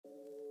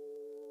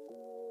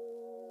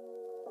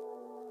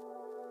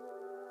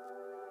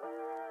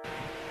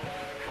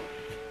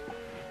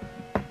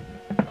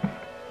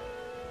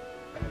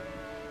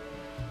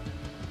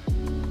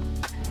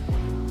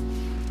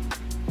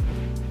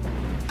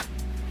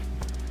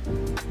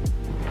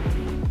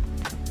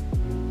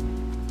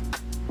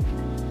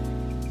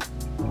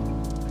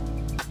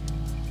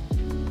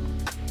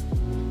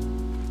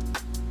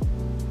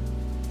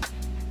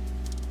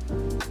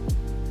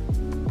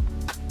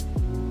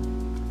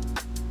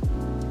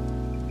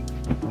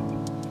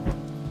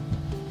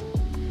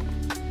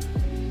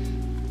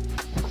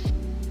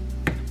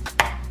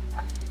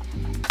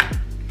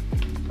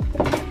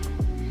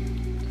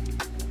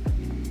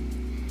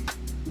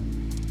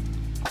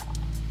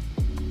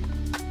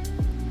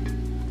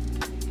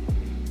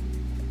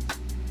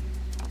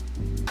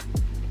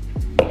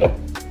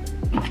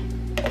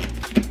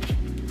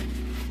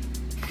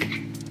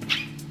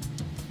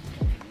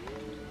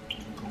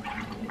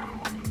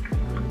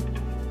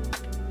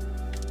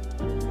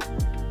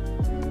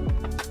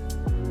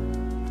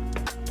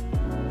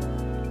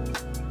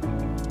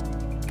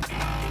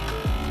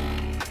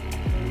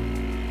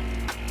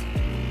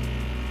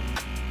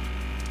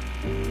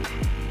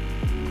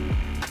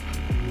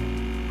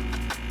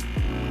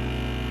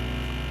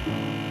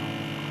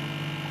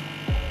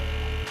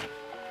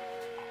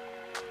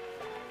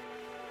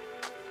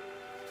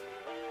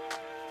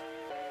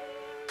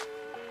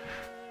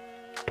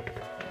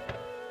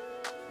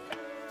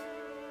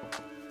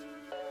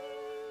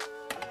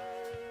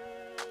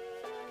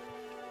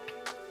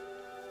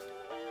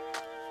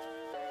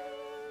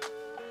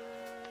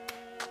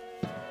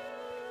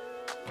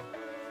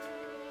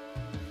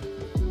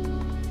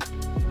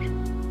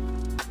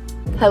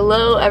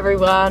Hello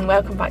everyone,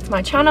 welcome back to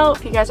my channel.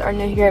 If you guys are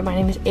new here, my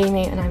name is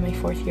Amy and I'm a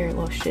 4th year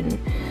law student.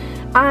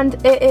 And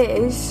it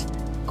is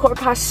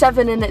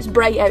 7:15 and it's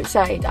bright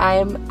outside. I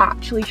am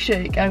actually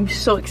shook, I'm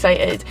so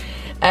excited.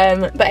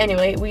 But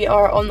anyway, we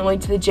are on the way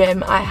to the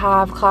gym. I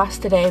have class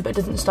today but it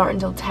doesn't start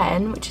until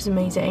 10, which is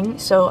amazing.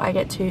 So I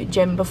get to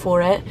gym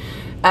before it.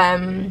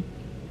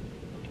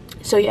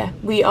 So yeah,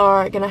 we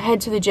are gonna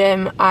head to the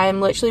gym. I'm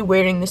literally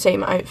wearing the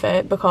same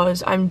outfit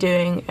because I'm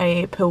doing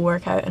a pool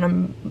workout and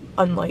I'm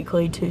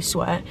unlikely to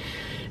sweat.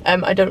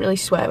 I don't really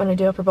sweat when I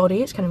do upper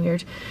body, it's kind of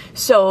weird.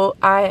 So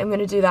I am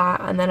gonna do that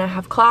and then I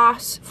have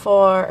class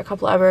for a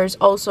couple of hours.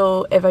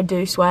 Also, if I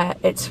do sweat,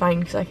 it's fine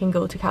because I can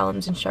go to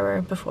Callum's and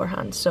shower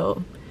beforehand,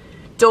 so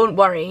don't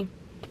worry.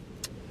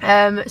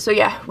 So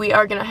yeah, we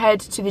are gonna head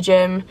to the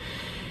gym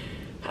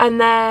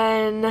and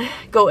then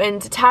go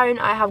into town.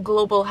 I have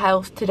global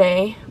health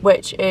today,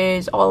 which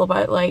is all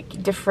about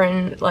like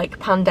different like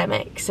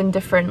pandemics and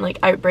different like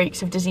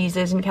outbreaks of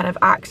diseases and kind of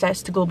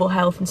access to global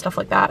health and stuff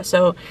like that.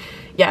 So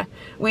yeah,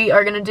 we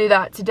are gonna do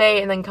that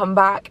today and then come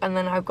back, and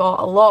then I've got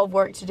a lot of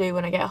work to do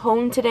when I get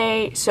home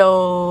today,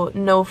 so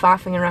no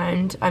faffing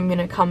around. I'm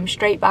gonna come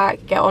straight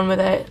back, get on with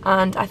it,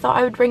 and I thought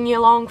I would bring you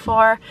along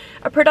for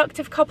a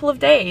productive couple of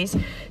days.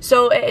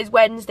 So it is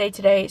Wednesday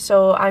today,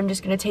 so I'm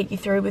just gonna take you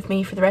through with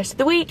me for the rest of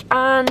the week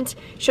and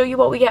show you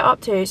what we get up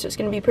to. So it's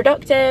gonna be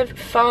productive,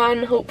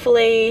 fun,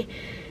 hopefully.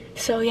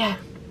 So yeah,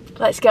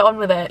 let's get on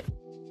with it.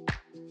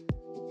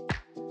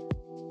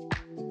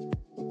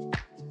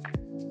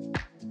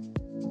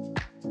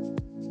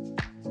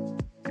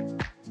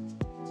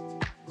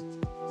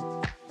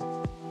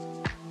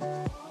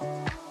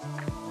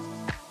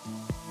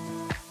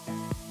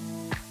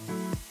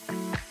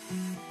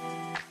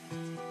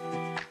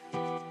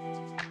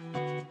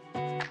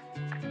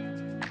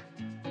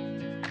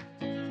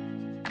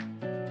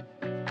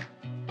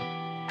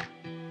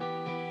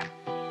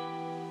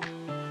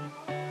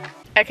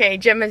 Okay,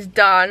 gym is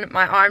done.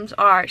 My arms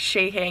are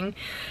shaking.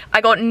 I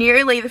got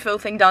nearly the full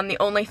thing done. The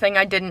only thing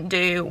I didn't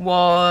do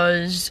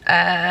was,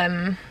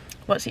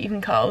 what's it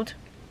even called?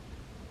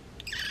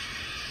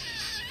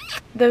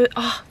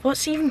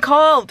 What's it even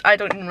called? I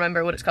don't even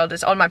remember what it's called.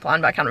 It's on my plan,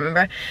 but I can't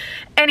remember.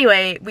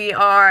 Anyway, we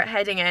are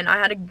heading in. I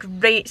had a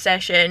great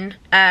session.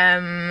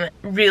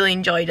 Really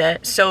enjoyed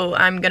it. So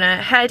I'm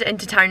gonna head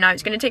into town now.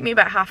 It's gonna take me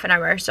about half an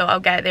hour, so I'll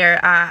get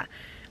there at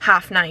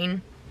 9:30.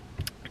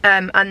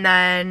 And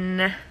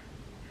then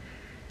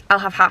I'll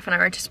have half an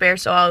hour to spare,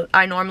 so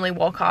I normally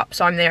walk up,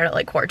 so I'm there at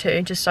like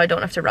 1:45, just so I don't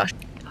have to rush.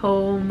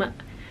 Home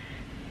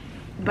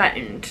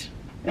bound.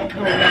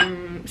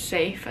 Home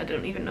safe. I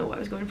don't even know what I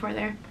was going for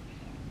there.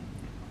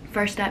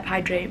 First step,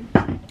 hydrate,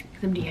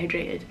 because I'm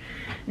dehydrated.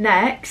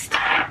 Next,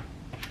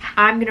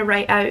 I'm gonna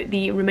write out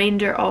the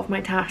remainder of my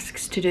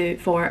tasks to do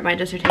for my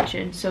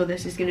dissertation. So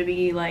this is gonna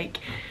be like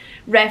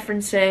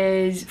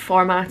references,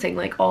 formatting,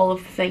 like all of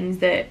the things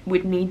that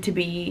would need to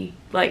be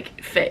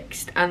like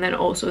fixed, and then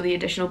also the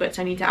additional bits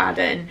I need to add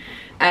in,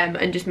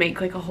 and just make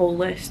like a whole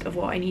list of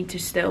what I need to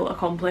still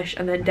accomplish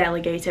and then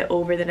delegate it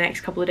over the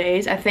next couple of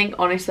days. I think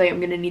honestly I'm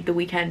gonna need the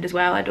weekend as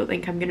well. I don't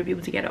think I'm gonna be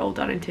able to get it all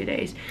done in 2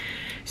 days,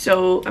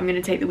 so I'm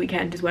gonna take the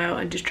weekend as well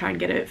and just try and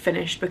get it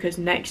finished, because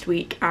next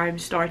week I'm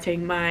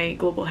starting my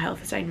global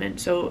health assignment,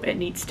 so it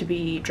needs to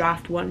be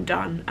draft 1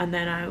 done, and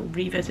then I'll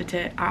revisit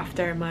it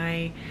after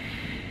my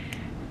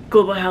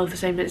global health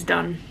assignment is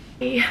done.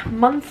 A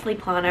monthly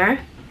planner,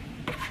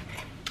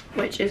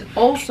 which is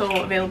also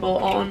available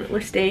on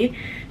Listy.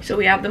 So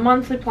we have the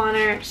monthly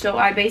planner. So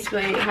I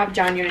basically have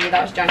January, that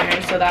was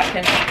January, so that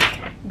can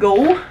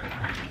go.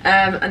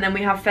 And then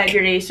we have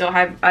February, so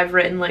I've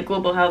written like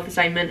global health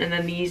assignment, and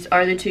then these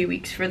are the 2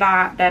 weeks for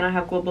that. Then I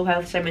have global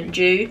health assignment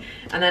due,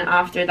 and then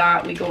after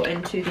that we go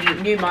into the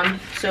new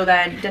month. So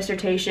then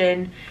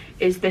dissertation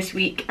is this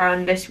week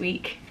and this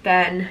week,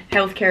 then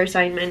healthcare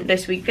assignment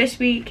this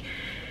week,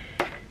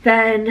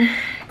 then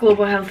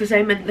global health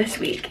assignment this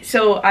week.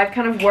 So I've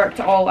kind of worked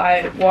all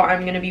out what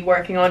I'm going to be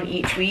working on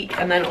each week,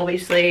 and then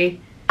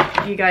obviously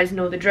you guys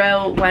know the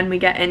drill. When we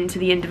get into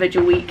the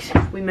individual weeks,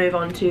 we move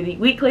on to the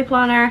weekly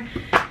planner,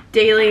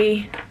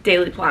 daily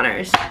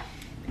planners.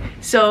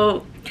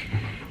 So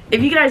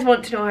if you guys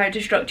want to know how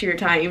to structure your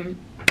time,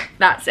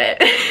 that's it.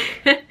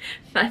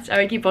 That's how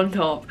I keep on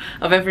top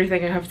of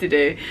everything I have to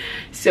do.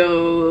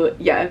 So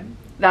yeah,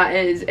 that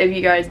is, if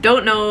you guys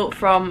don't know,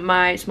 from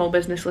my small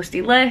business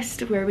listy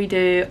list where we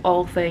do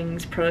all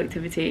things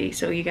productivity,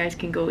 so you guys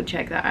can go and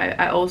check that out.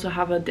 I also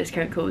have a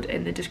discount code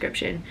in the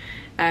description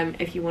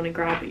if you want to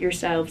grab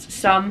yourselves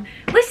some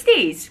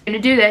listies. I'm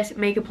gonna do this,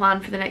 make a plan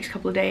for the next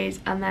couple of days,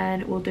 and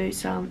then we'll do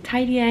some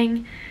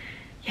tidying,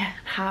 yeah,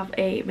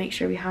 make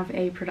sure we have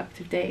a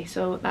productive day.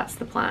 So that's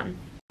the plan.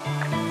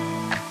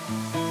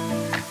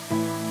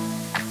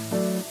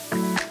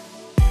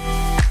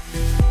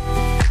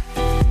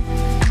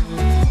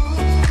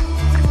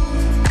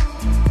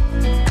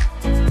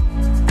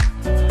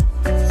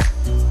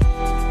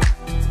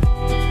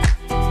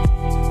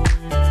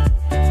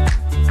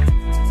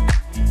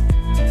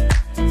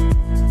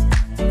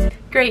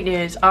 great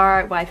news,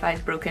 our Wi-Fi is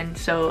broken,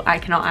 so I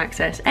cannot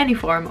access any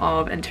form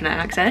of internet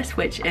access,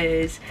 which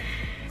is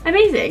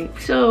amazing.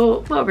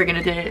 So what we're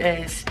gonna do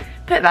is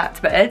put that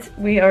to bed.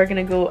 We are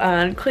gonna go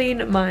and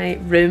clean my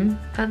room,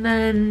 and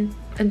then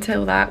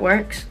until that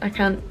works, I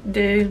can't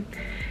do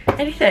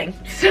anything.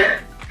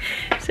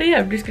 So yeah,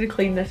 I'm just gonna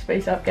clean this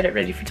space up, get it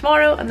ready for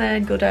tomorrow, and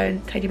then go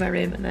down, tidy my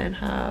room, and then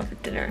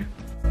have dinner.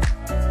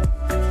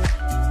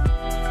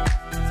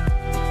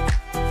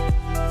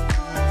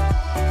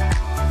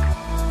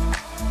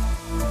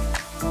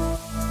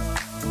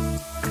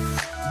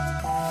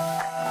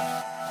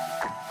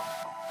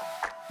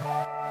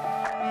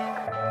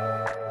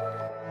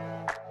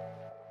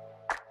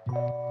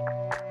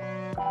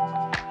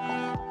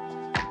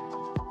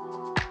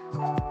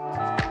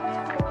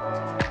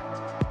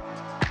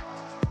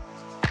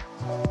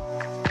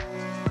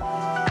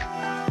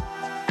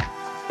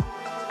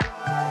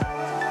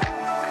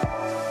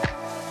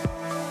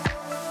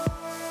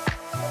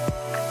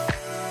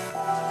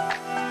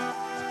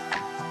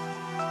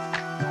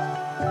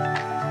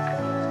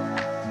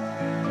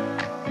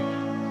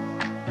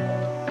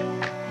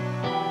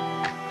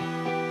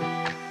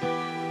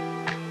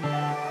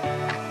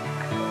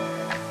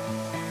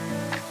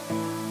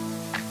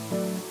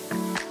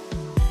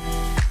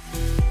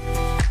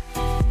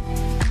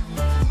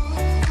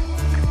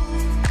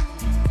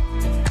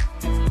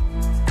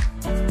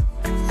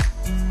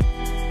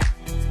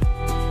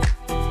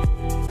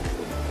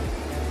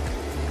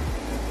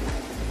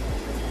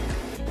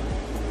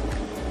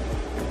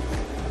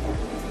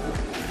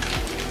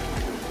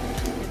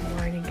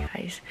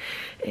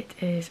 It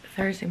is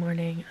Thursday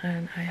morning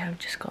and I have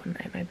just gotten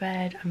out of my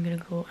bed. I'm gonna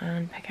go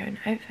and pick out an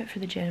outfit for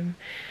the gym,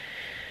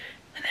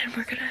 and then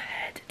we're gonna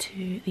head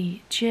to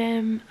the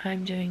gym.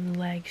 I'm doing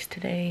legs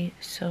today,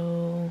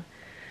 so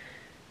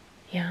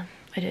yeah,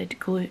 I did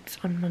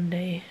glutes on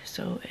Monday,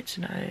 so it's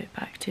now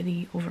back to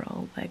the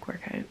overall leg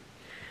workout.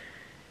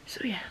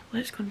 So yeah,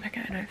 let's go and pick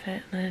out an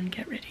outfit and then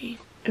get ready.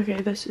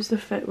 Okay, this is the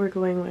fit we're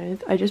going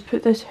with. I just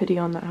put this hoodie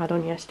on that I had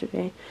on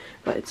yesterday,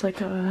 but it's like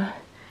a,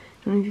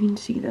 I don't know if you can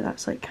see that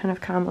that's like kind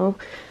of camo,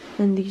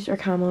 and these are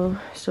camo,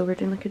 so we're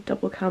doing like a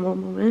double camo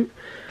moment.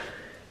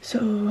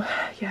 So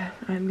yeah,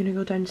 I'm gonna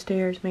go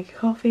downstairs, make a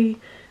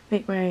coffee,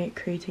 make my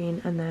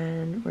creatine, and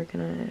then we're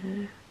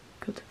gonna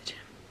go to the gym.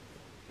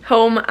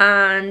 Home,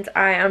 and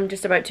I am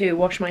just about to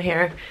wash my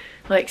hair.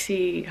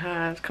 Lexi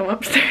has come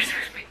upstairs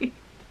with me.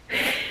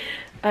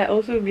 I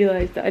also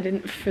realised that I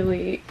didn't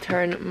fully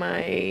turn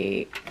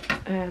my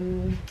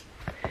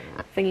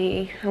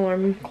thingy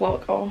alarm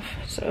clock off,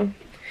 so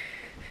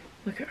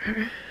look at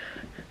her.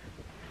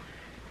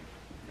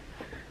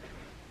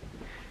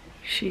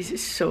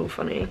 She's so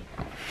funny.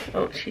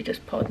 Oh, she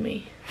just pawed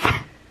me.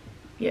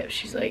 Yep,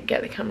 she's like,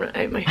 get the camera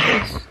out my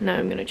face. Now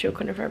I'm gonna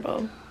choke on her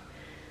verbal.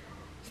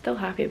 Still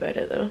happy about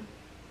it though.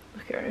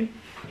 Look at her.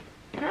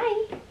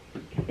 Hi.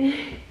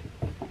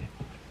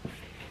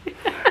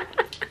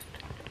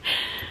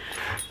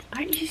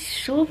 Aren't you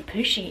so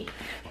pushy?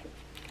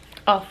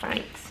 Oh,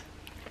 thanks.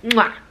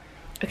 Mwah.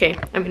 Okay,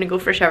 I'm gonna go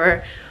for a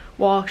shower,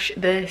 wash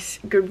this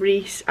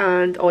grease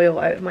and oil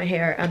out of my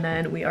hair, and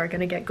then we are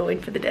gonna get going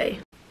for the day.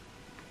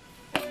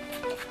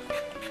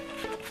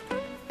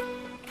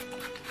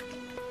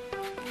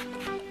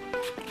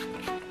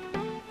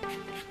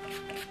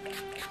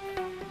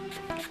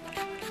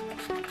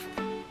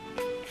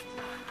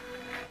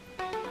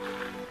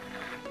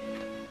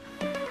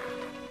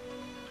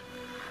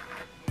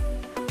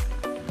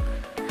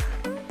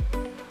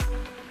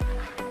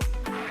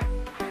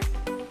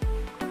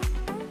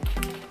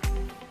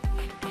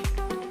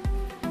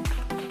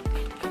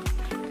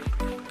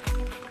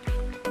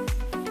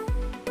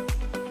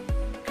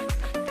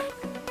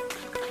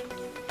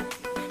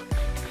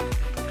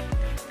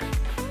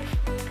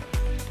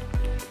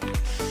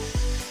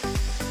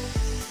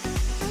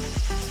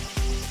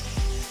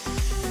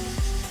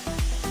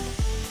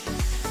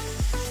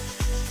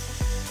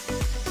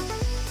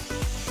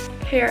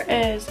 Hair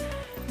is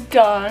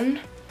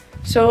done.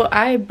 So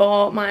I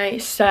bought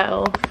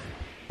myself,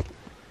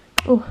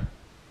 oh,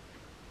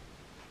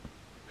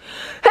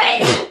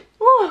 hey,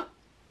 oh,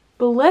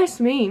 bless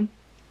me,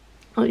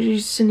 I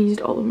just sneezed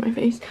all over my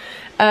face.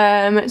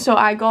 So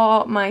I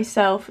got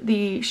myself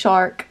the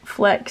Shark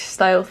Flex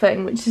style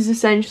thing, which is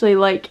essentially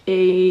like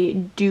a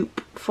dupe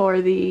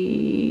for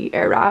the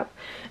Airwrap,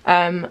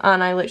 and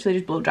I literally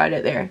just blow dried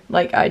it there.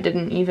 Like I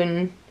didn't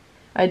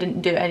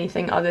do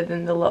anything other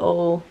than the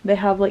little, they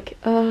have like,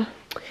 let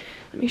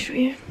me show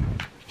you.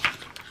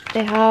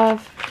 They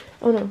have,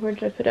 oh no, where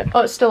did I put it?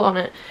 Oh, it's still on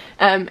it.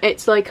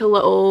 It's like a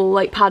little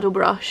like paddle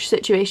brush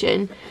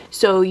situation.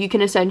 So you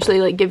can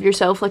essentially like give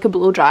yourself like a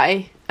blow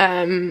dry.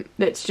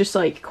 That's just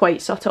like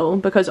quite subtle,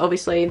 because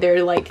obviously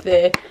they're like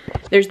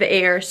there's the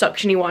air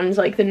suctiony ones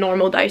like the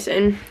normal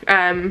Dyson.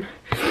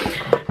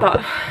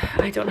 But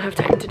I don't have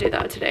time to do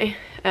that today.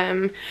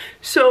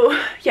 So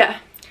yeah.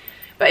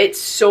 But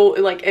it's so,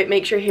 like, it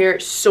makes your hair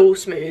so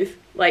smooth,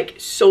 like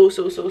so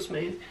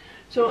smooth.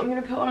 So I'm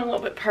gonna put on a little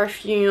bit of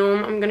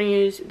perfume. I'm gonna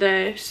use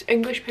this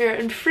English Pear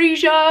and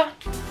Freesia.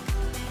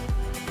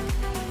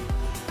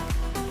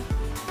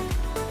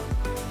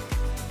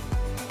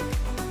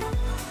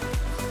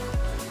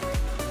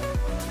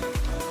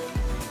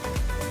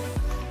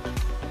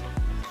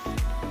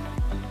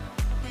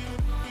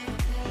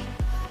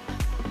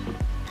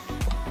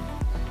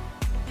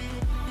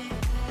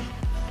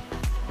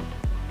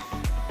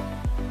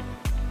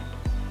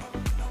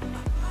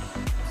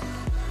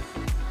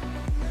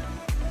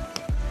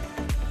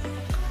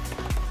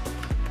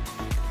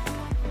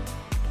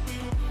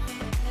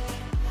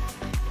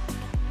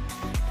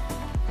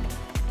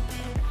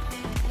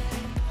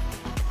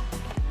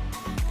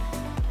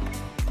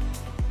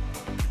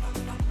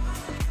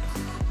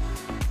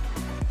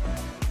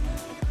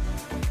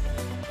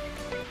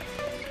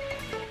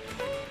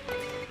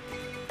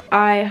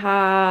 I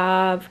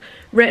have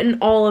written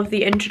all of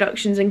the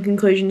introductions and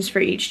conclusions for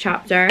each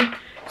chapter.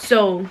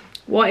 So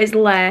what is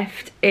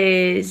left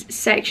is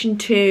section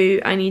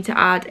 2. I need to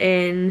add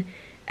in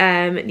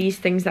these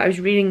things that I was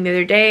reading the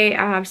other day.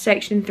 I have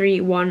section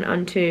 3, 1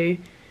 and 2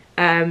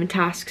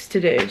 tasks to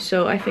do.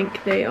 So I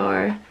think they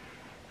are,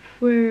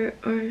 where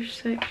are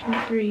section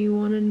 3,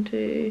 1 and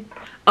 2?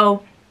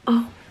 Oh,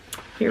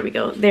 here we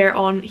go. They're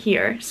on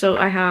here. So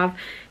I have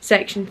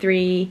section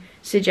 3,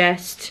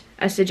 suggest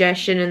a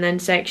suggestion, and then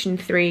section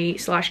 3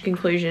 /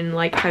 conclusion,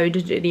 like how to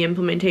do the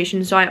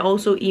implementation. So I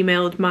also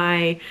emailed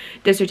my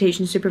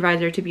dissertation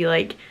supervisor to be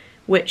like,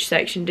 which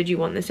section did you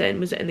want this in?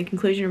 Was it in the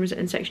conclusion or was it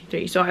in section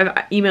 3? So I've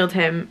emailed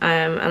him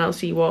and I'll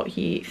see what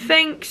he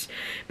thinks.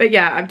 But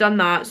yeah, I've done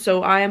that.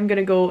 So I am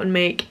gonna go and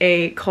make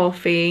a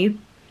coffee.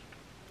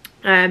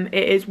 It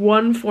is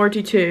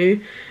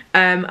 1:42,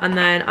 and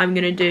then I'm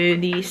gonna do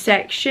the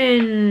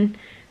section,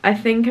 I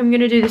think I'm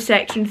gonna do the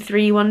section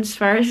 3 ones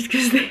first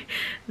because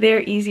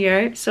they're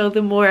easier. So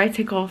the more I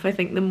tick off, I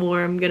think the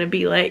more I'm gonna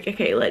be like,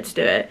 okay, let's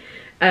do it.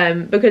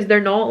 Because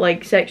they're not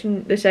like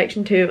the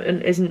section 2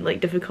 and isn't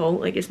like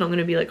difficult, like it's not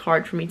gonna be like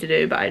hard for me to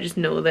do, but I just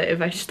know that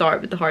if I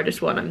start with the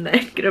hardest one, I'm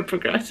then gonna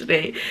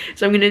procrastinate.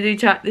 So I'm gonna do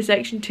the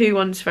section 2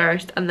 ones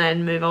first and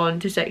then move on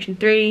to section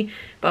 3,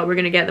 but we're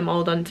gonna get them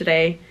all done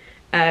today.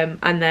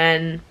 And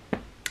then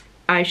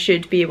I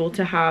should be able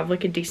to have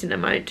like a decent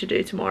amount to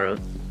do tomorrow.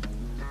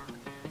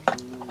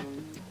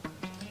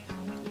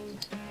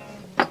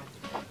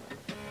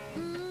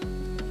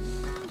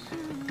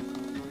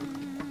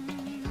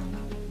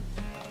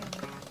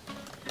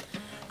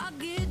 I'll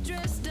get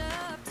dressed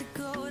up to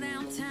go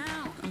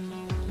downtown. I'm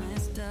all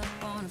messed up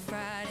on a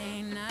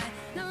Friday night.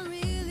 Not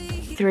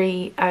really.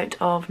 3 out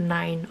of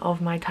 9 of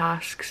my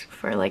tasks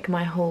for like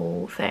my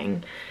whole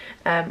thing.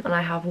 And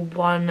I have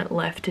 1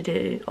 left to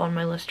do on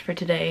my list for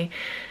today.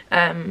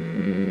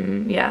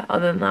 Yeah,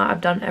 other than that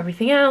I've done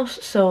everything else,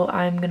 so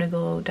I'm gonna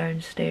go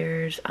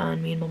downstairs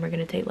and me and mum are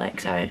gonna take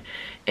Lex out.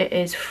 It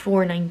is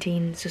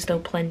 4:19, so still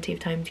plenty of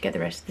time to get the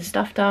rest of the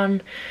stuff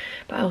done,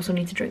 but I also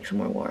need to drink some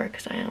more water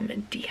because I am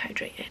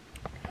dehydrated.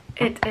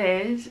 It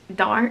is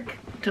dark.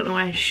 Don't know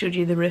why I showed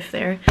you the roof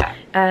there.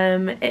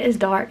 It is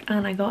dark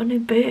and I got a new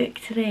book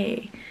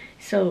today.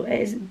 So it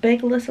is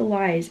Big Little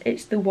Lies.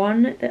 It's the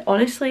one that,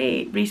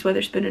 honestly, Reese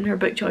Witherspoon and her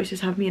book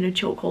choices have me in a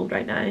chokehold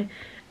right now.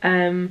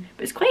 But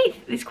it's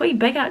quite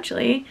big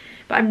actually.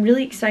 But I'm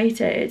really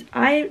excited.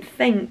 I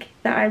think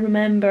that I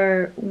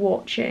remember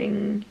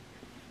watching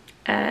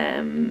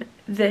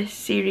this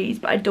series,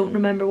 but I don't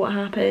remember what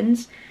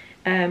happens.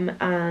 And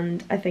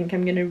I think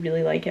I'm gonna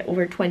really like it.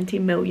 Over 20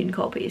 million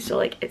copies, so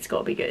like it's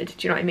gotta be good.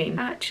 Do you know what I mean?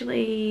 I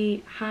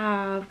actually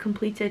have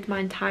completed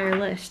my entire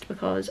list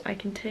because I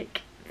can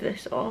tick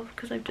this off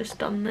because I've just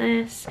done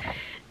this.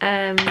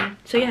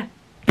 So yeah,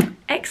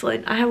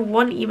 excellent. I have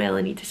 1 email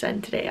I need to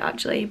send today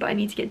actually, but I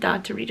need to get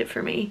Dad to read it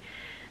for me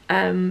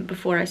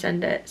before I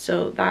send it.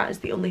 So that is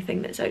the only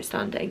thing that's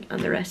outstanding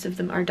and the rest of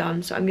them are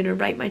done. So I'm gonna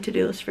write my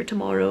to-do list for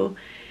tomorrow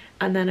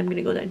and then I'm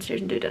gonna go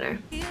downstairs and do dinner.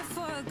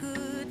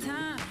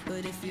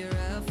 But if you're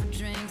up for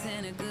drinks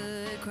and a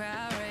good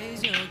crowd,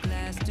 raise your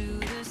glass to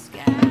the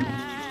sky.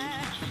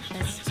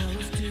 Let's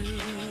toast to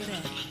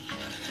that.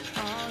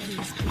 All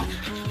these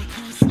people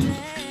can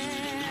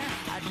stare.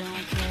 I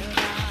don't care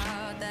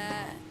about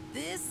that.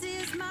 This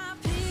is my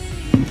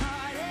pity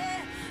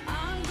party.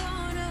 I'm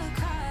gonna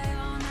cry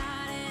all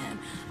night and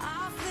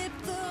I'll flip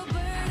the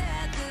bird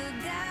at the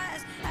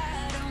guys.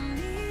 I don't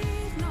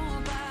need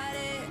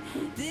nobody.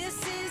 This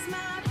is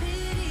my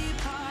pity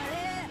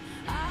party.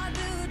 I'll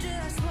do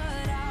just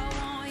what I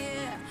want,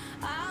 yeah.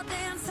 I'll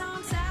dance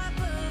on top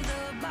of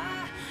the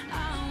bar. I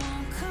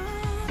won't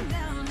come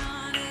down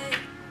on it.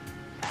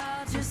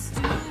 I'll just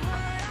do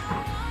what I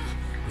want.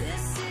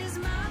 This is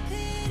my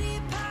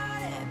pity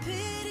party,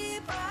 pity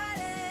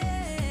party.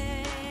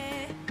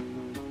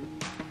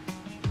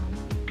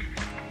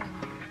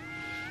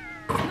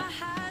 My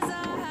highs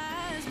are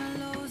highs, my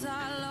lows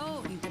are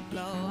low. Need to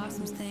blow off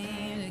some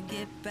steam to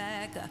get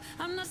back up.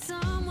 I'm not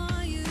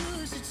someone you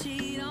should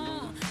cheat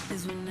on.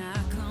 'Cause when I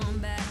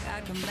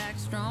come back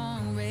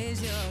strong.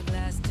 Raise your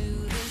glass to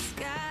the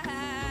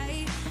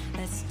sky.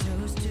 Let's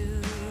toast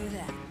to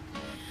that.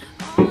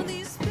 All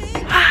these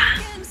people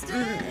can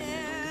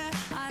stare.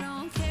 I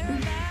don't care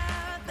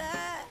about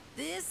that.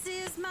 This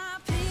is my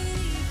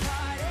pity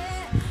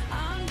party.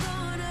 I'm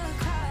gonna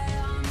cry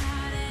all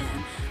night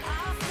and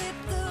I'll flip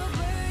the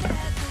bird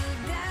at the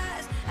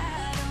guys.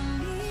 I don't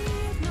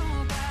need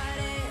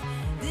nobody.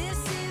 This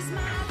is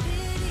my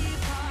pity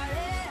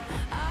party.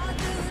 I'll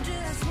do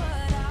just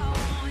what I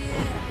want,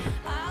 yeah.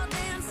 I'll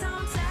dance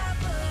on top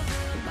of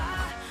the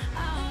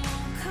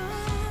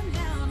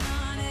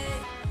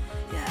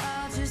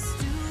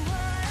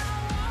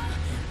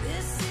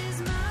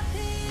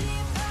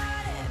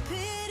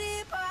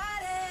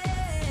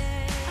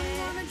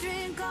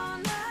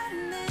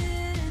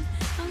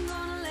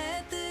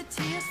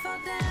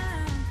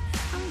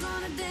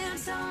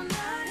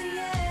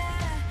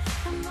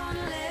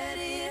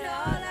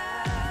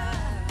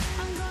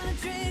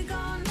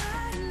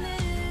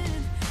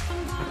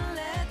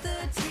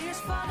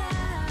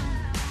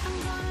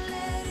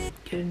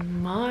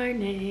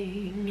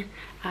morning.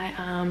 I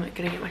am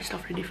gonna get my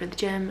stuff ready for the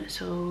gym,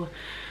 so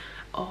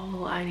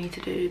all I need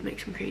to do is make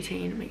some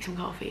creatine, make some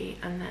coffee,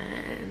 and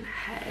then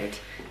head.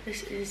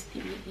 This is the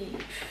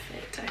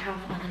fit I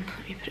have on.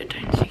 Let me put it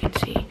down so you can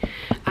see.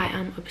 I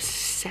am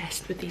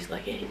obsessed with these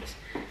leggings.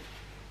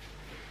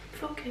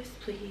 Focus,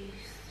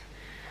 please.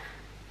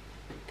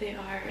 They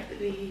are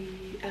the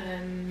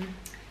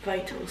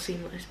Vital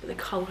Seamless, but the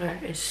colour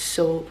is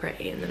so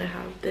pretty. And then I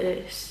have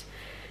this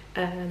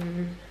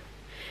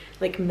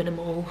like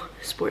minimal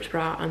sports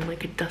bra and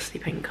like a dusty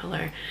pink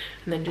colour,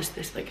 and then just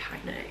this like high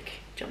neck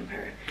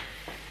jumper.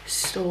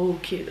 So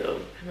cute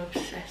though. I'm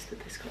obsessed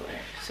with this colour.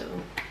 So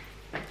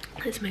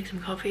let's make some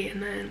coffee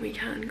and then we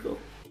can go.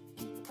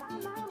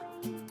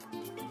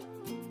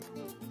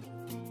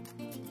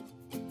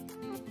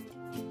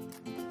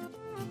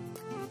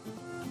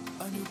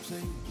 A new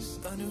place,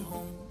 a new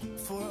home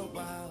for a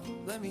while.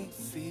 Let me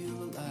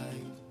feel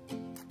alive.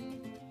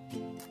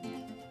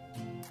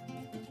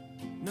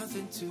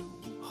 Nothing to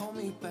hold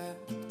me back.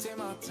 Take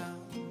my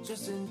time,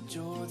 just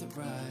enjoy the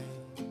ride.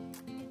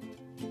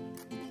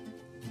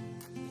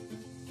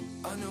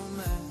 A new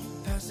man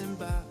passing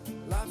by.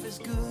 Life is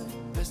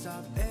good, best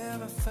I've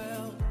ever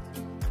felt.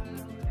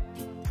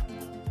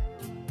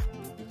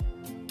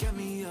 Get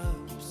me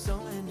up,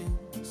 somewhere new,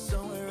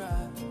 somewhere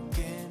I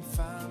can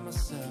find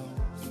myself.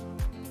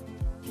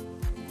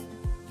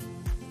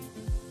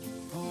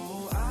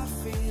 Oh, I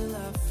feel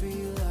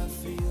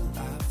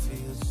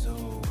so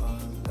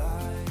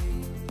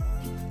alive.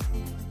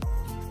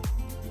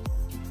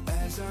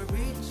 As I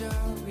reach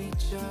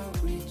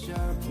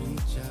out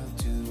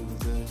to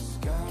the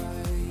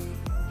sky.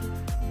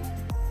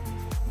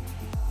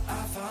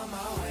 I found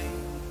my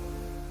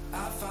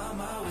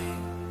way.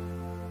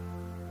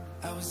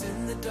 I was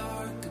in the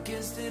dark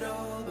against it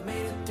all, but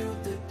made it through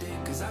the day.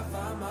 Cause I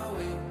found my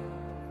way.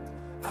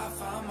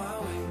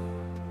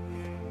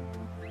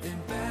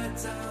 In bad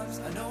times,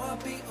 I know I'll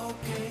be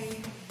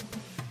okay.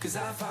 Cause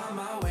I found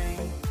my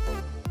way.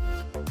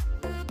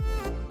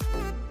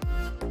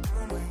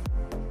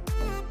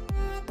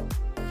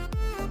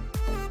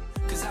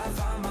 Cause I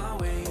found my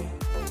way.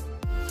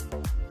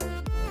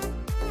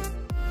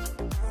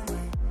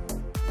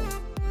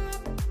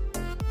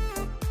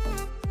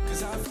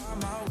 Cause I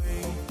found my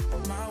way.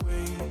 My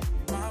way.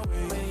 My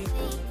way.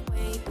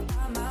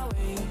 My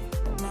way.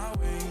 My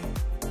way.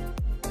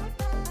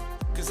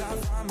 Cause I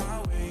found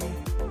my way.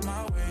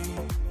 My way.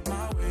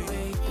 My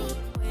way.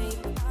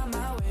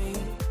 My way.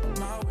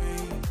 My way.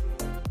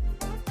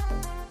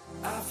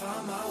 I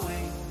found my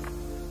way.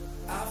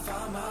 I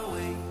found my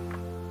way.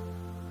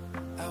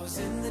 I was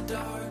in the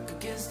dark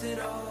against it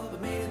all,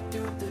 but made it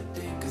through the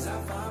day. Cause I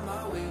found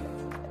my way.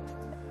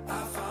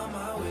 I found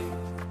my way.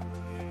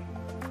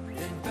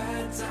 In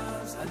bad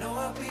times, I know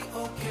I'll be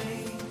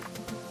okay.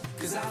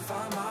 Cause I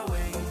found my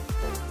way.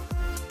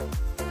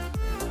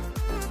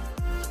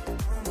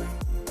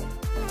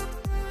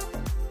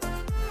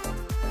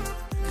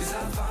 Cause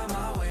I found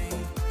my way.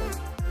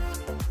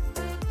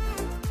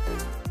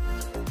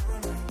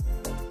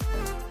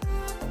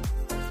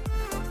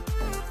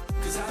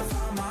 Cause I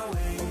found my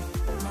way.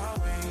 My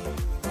way.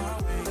 My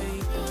way.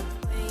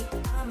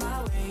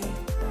 My way.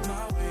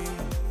 My way.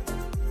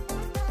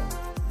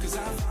 Cause I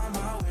found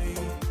my way.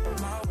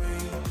 My way.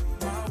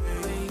 My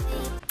way.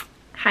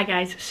 Hi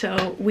guys,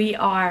 so we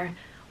are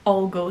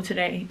all go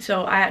today.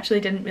 So I actually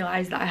didn't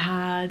realise that I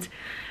had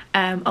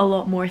a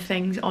lot more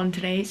things on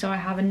today. So I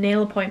have a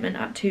nail appointment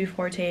at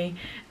 2:40.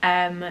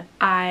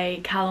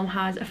 Callum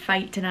has a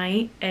fight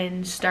tonight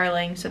in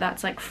Stirling, so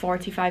that's like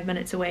 45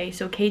 minutes away.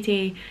 So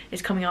Katie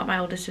is coming up, my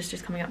oldest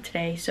sister's coming up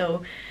today.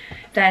 So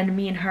then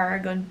me and her are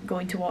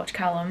going to watch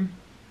Callum.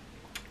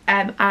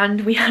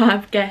 And we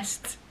have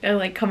guests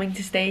like coming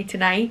to stay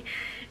tonight.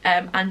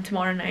 And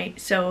tomorrow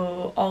night,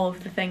 so all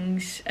of the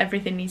things,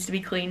 everything needs to be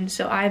cleaned.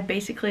 So I've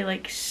basically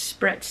like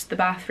spritzed the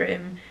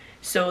bathroom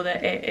so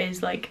that it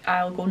is like,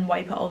 I'll go and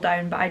wipe it all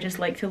down, but I just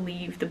like to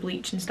leave the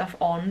bleach and stuff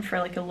on for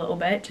like a little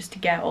bit just to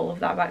get all of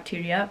that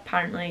bacteria.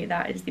 Apparently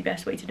that is the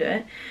best way to do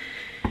it.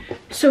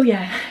 So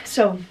yeah,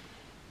 so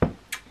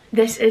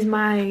this is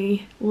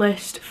my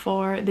list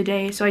for the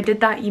day. So I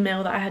did that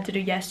email that I had to do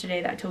yesterday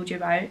that I told you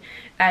about.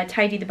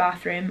 Tidy the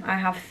bathroom. I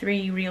have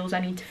 3 reels I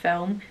need to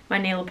film. My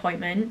nail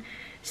appointment.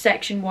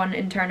 Section 1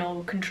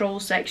 internal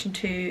controls, section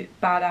 2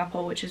 bad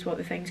apple, which is what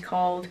the thing's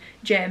called,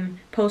 gym,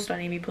 post on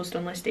Amy, post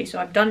on Listy. So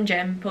I've done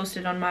gym,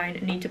 posted on mine,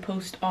 I need to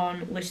post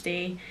on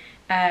Listy,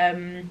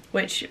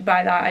 which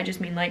by that I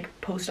just mean like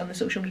post on the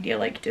social media,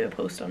 like do a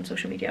post on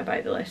social media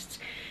about the lists.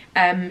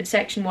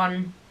 Section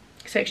 1,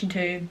 section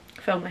 2,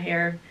 film my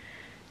hair,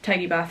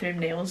 tidy bathroom,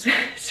 nails.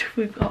 So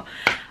we've got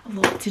a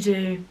lot to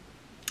do.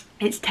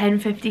 It's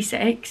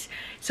 10:56,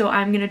 so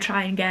I'm gonna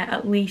try and get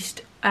at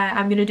least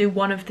I'm gonna do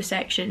one of the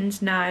sections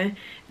now,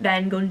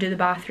 then go and do the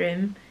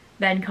bathroom,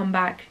 then come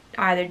back,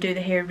 either do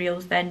the hair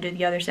reels, then do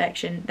the other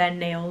section, then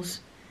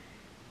nails.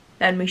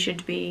 Then we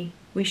should be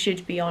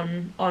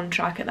on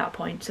track at that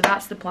point. So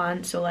that's the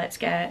plan. So let's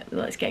get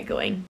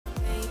going.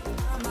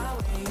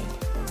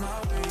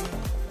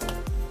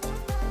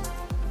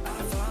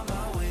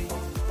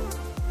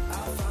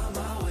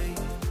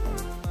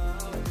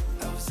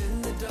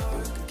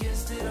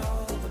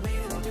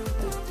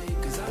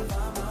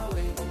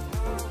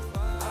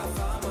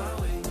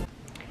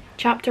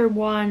 chapter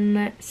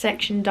 1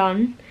 section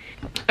done.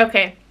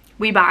 Okay,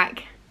 we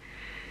back.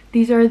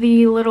 These are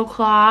the little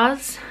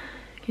claws.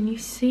 Can you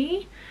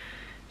see?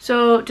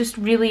 So just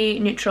really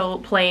neutral,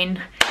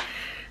 plain.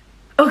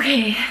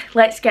 Okay,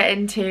 let's get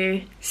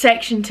into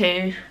section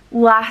 2.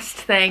 Last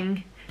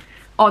thing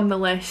on the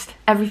list.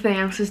 Everything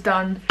else is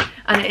done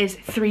and it is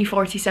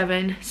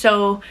 3:47.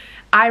 So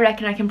I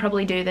reckon I can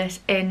probably do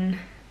this in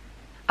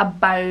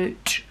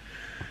about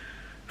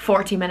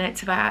 40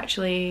 minutes if I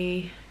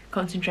actually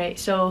concentrate.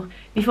 So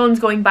my phone's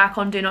going back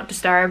on do not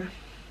disturb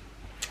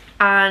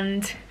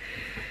and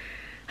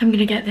I'm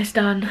gonna get this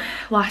done.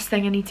 Last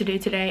thing I need to do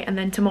today, and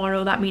then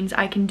tomorrow that means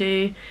I can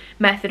do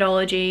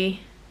methodology,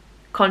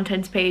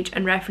 contents page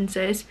and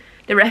references.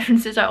 The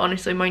references I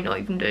honestly might not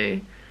even do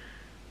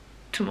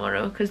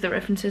tomorrow because the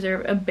references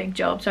are a big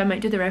job, so I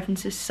might do the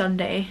references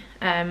Sunday.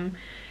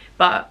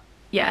 But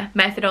yeah,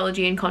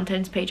 methodology and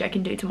contents page I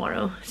can do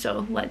tomorrow,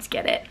 so let's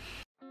get it.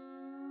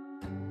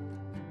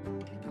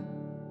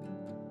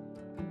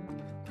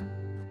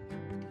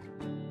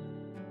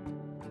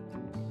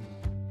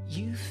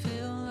 You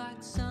feel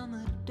like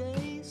summer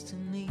days to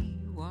me,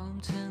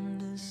 warm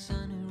tender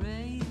sunny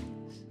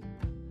rays.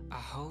 I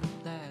hope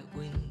that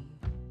we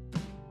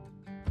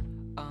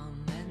are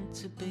meant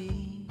to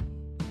be.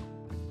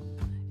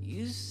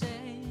 You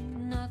say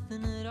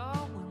nothing at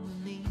all when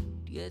we meet,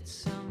 yet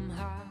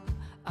somehow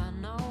I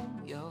know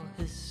your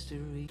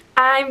history.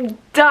 I'm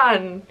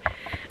done.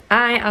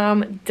 I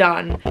am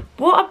done.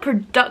 What a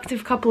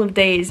productive couple of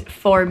days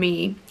for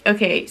me.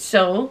 Okay,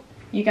 so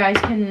you guys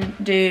can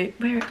do,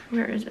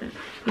 where is it?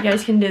 You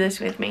guys can do this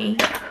with me.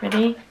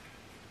 Ready?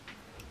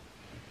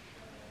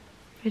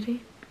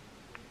 Ready?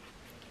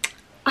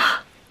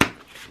 Ah.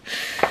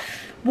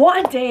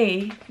 What a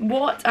day.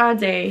 What a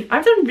day.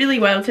 I've done really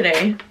well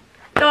today.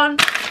 Done.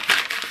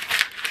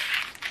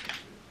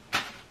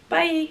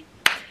 Bye.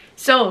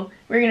 So,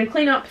 we're gonna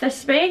clean up this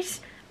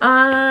space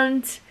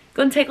and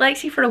go and take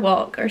Lexi for a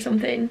walk or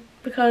something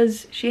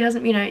because she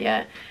hasn't been out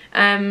yet.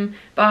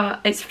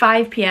 But it's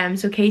 5 PM,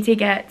 so Katie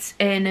gets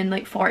in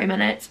like 40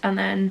 minutes, and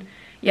then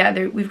yeah,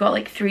 we've got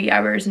like 3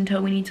 hours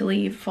until we need to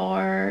leave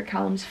for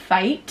Callum's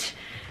fight.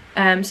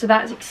 So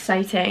that's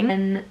exciting.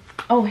 And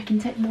oh, I can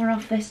take more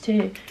off this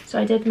too. So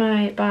I did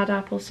my bad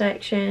apple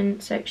section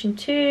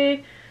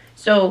 2.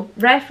 So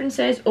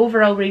references,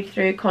 overall read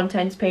through,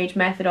 contents page,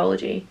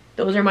 methodology.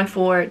 Those are my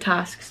 4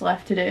 tasks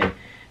left to do.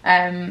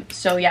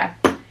 So yeah,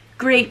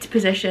 great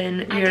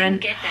position you're in.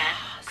 Get that.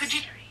 Could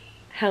you?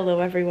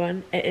 Hello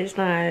everyone, it is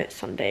now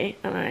Sunday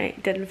and I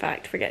did in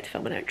fact forget to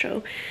film an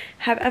outro.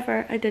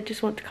 However, I did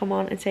just want to come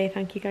on and say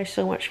thank you guys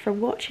so much for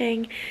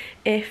watching.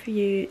 If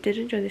you did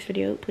enjoy this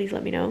video, please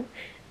let me know.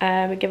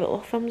 Give it a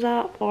little thumbs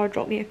up or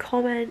drop me a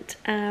comment.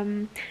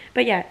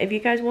 But yeah, if you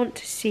guys want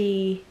to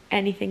see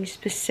anything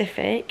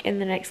specific in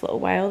the next little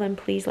while, then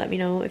please let me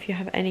know. If you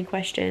have any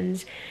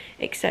questions,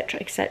 etc,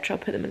 etc,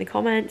 put them in the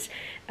comments.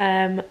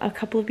 A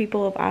couple of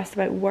people have asked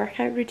about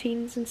workout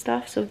routines and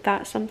stuff, so if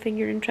that's something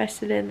you're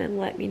interested in, then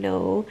let me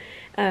know,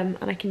 and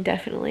I can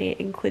definitely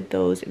include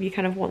those. If you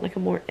kind of want like a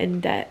more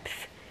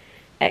in-depth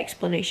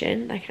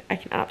explanation, I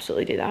can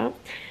absolutely do that.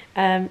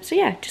 So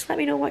yeah, just let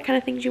me know what kind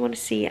of things you want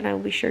to see and I will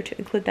be sure to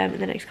include them in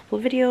the next couple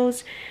of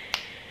videos.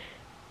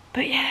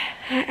 But yeah,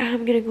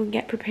 I'm gonna go and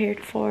get prepared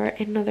for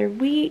another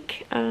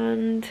week,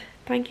 and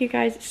thank you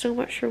guys so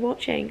much for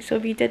watching. So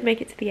if you did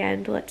make it to the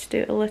end, let's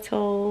do a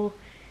little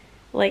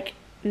like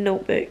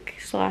notebook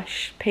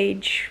 /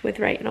 page with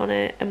writing on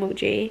it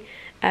emoji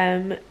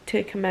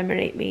to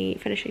commemorate me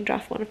finishing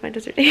draft 1 of my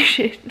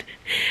dissertation.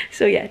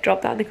 So yeah,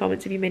 drop that in the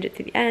comments if you made it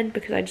to the end,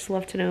 because I just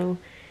love to know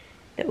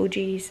the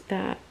OGs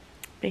that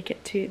make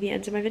it to the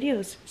ends of my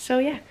videos. So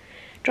yeah,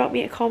 drop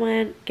me a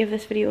comment, give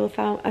this video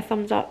a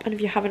thumbs up, and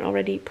if you haven't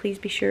already, please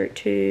be sure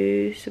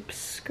to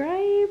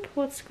subscribe.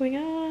 What's going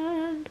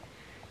on?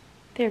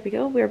 There we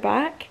go, we're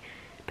back.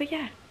 But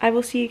yeah, I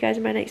will see you guys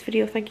in my next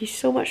video. Thank you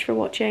so much for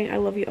watching. I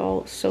love you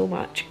all so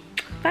much.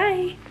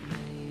 Bye.